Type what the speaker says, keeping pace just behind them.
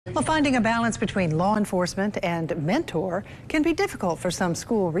Well, finding a balance between law enforcement and mentor can be difficult for some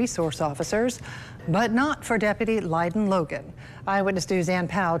school resource officers, but not for Deputy LyDon Logan. Eyewitness News' Ann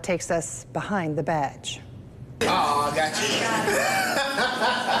Powell takes us behind the badge. Oh, I got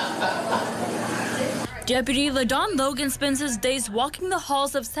you. Deputy LyDon Logan spends his days walking the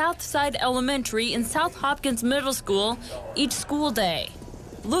halls of Southside Elementary and South Hopkins Middle School each school day,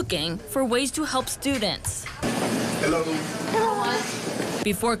 looking for ways to help students. Hello.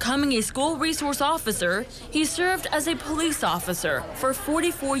 Before becoming a school resource officer, he served as a police officer for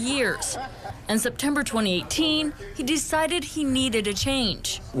 44 years. In September 2018, he decided he needed a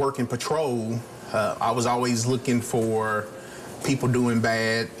change. Working patrol, I was always looking for people doing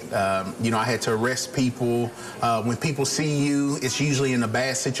bad. I had to arrest people. When people see you, it's usually in a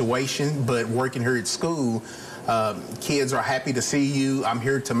bad situation, but working here at school, kids are happy to see you. I'm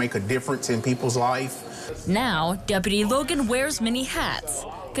here to make a difference in people's life. Now, Deputy Logan wears many hats: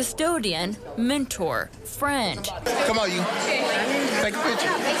 custodian, mentor, friend. Come on, you. Take a picture.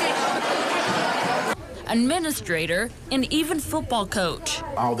 Administrator, and even football coach.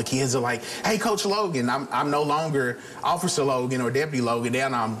 All the kids are like, hey, Coach Logan. I'm no longer Officer Logan or Deputy Logan.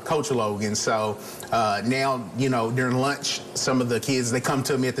 Now I'm Coach Logan. So now, during lunch, some of the kids, they come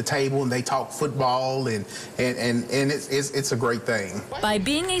to me at the table and they talk football, and it's a great thing. By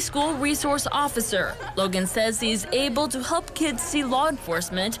being a school resource officer, Logan says he's able to help kids see law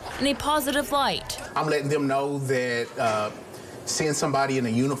enforcement in a positive light. I'm letting them know that seeing somebody in a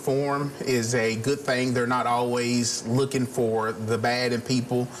uniform is a good thing. They're not always looking for the bad in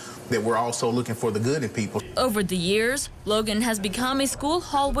people, that we're also looking for the good in people. Over the years, Logan has become a school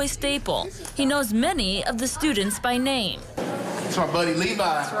hallway staple. He knows many of the students by name. It's my buddy Levi.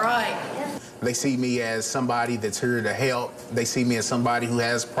 That's right. They see me as somebody that's here to help. They see me as somebody who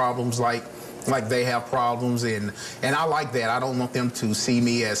has problems like they have problems, and I like that. I don't want them to see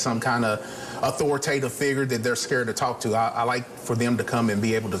me as some kind of authoritative figure that they're scared to talk to. I like for them to come and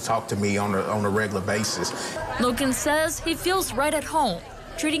be able to talk to me on a regular basis. Logan says he feels right at home,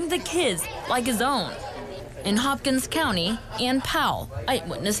 treating the kids like his own. In Hopkins County, Ann Powell,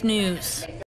 Eyewitness News.